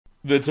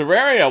The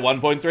Terraria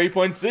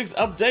 1.3.6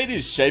 update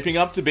is shaping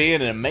up to be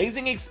an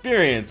amazing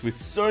experience with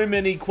so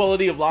many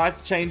quality of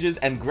life changes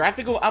and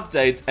graphical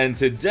updates, and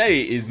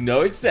today is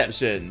no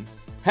exception.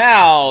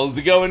 How's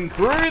it going,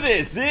 crew?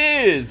 This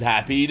is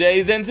Happy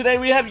Days, and today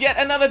we have yet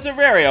another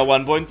Terraria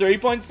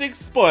 1.3.6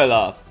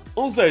 spoiler.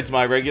 Also, to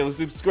my regular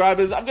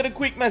subscribers, I've got a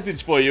quick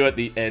message for you at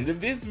the end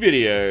of this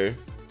video.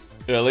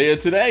 Earlier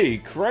today,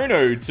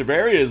 Chrono,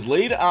 Terraria's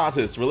lead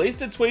artist,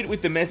 released a tweet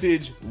with the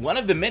message, "One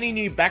of the many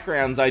new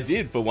backgrounds I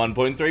did for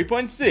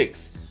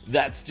 1.3.6.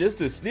 That's just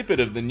a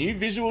snippet of the new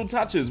visual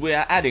touches we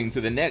are adding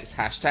to the next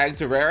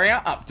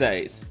 #Terraria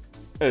update."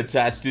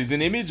 Attached is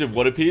an image of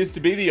what appears to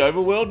be the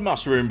overworld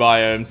mushroom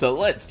biome, so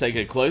let's take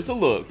a closer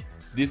look.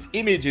 This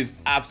image is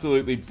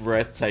absolutely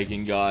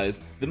breathtaking, guys.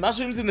 The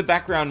mushrooms in the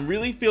background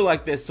really feel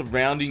like they're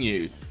surrounding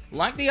you.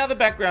 Like the other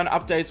background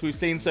updates we've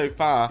seen so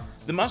far,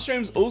 the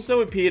mushrooms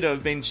also appear to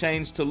have been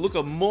changed to look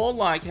more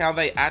like how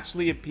they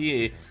actually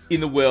appear in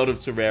the world of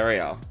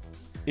Terraria.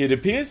 It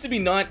appears to be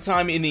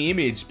nighttime in the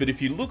image, but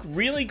if you look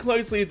really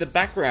closely at the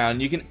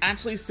background, you can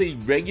actually see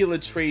regular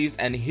trees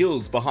and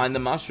hills behind the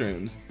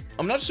mushrooms.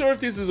 I'm not sure if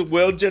this is a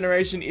world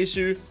generation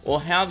issue or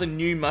how the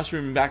new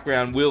mushroom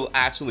background will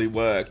actually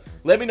work.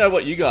 Let me know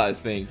what you guys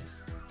think.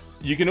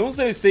 You can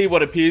also see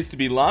what appears to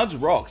be large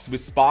rocks with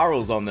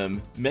spirals on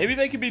them. Maybe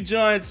they could be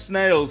giant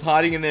snails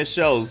hiding in their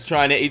shells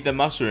trying to eat the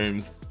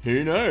mushrooms.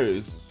 Who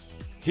knows?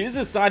 Here's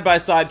a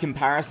side-by-side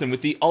comparison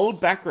with the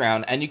old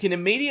background, and you can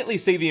immediately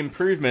see the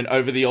improvement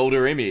over the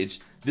older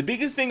image. The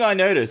biggest thing I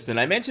noticed, and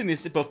I mentioned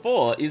this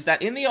before, is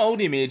that in the old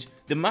image,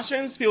 the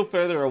mushrooms feel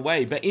further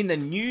away, but in the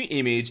new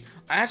image,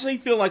 I actually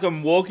feel like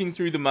I'm walking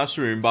through the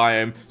mushroom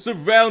biome,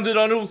 surrounded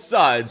on all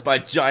sides by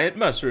giant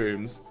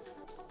mushrooms.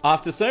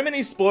 After so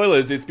many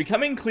spoilers, it's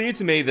becoming clear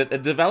to me that the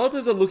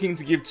developers are looking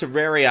to give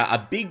Terraria a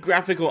big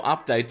graphical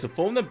update to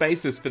form the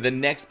basis for the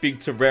next big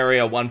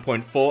Terraria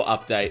 1.4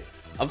 update.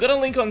 I've got a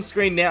link on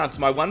screen now to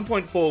my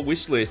 1.4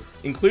 wishlist,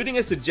 including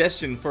a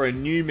suggestion for a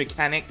new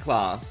mechanic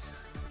class.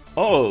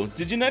 Oh,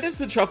 did you notice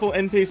the truffle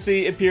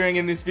NPC appearing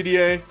in this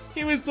video?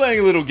 He was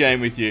playing a little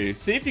game with you.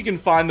 See if you can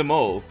find them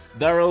all.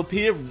 They'll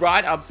appear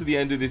right up to the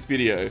end of this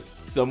video.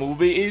 Some will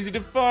be easy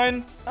to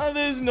find,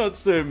 others not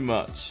so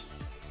much.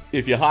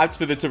 If you're hyped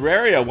for the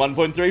Terraria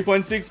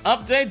 1.3.6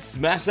 update,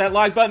 smash that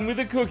like button with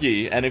a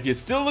cookie. And if you're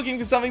still looking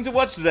for something to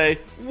watch today,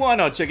 why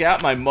not check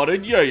out my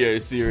modded yo-yo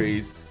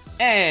series?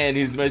 And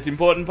here's the most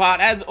important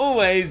part, as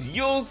always,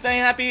 you'll stay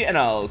happy and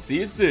I'll see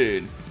you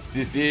soon.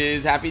 This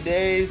is Happy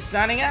Days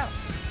signing out.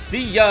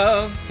 See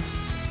ya!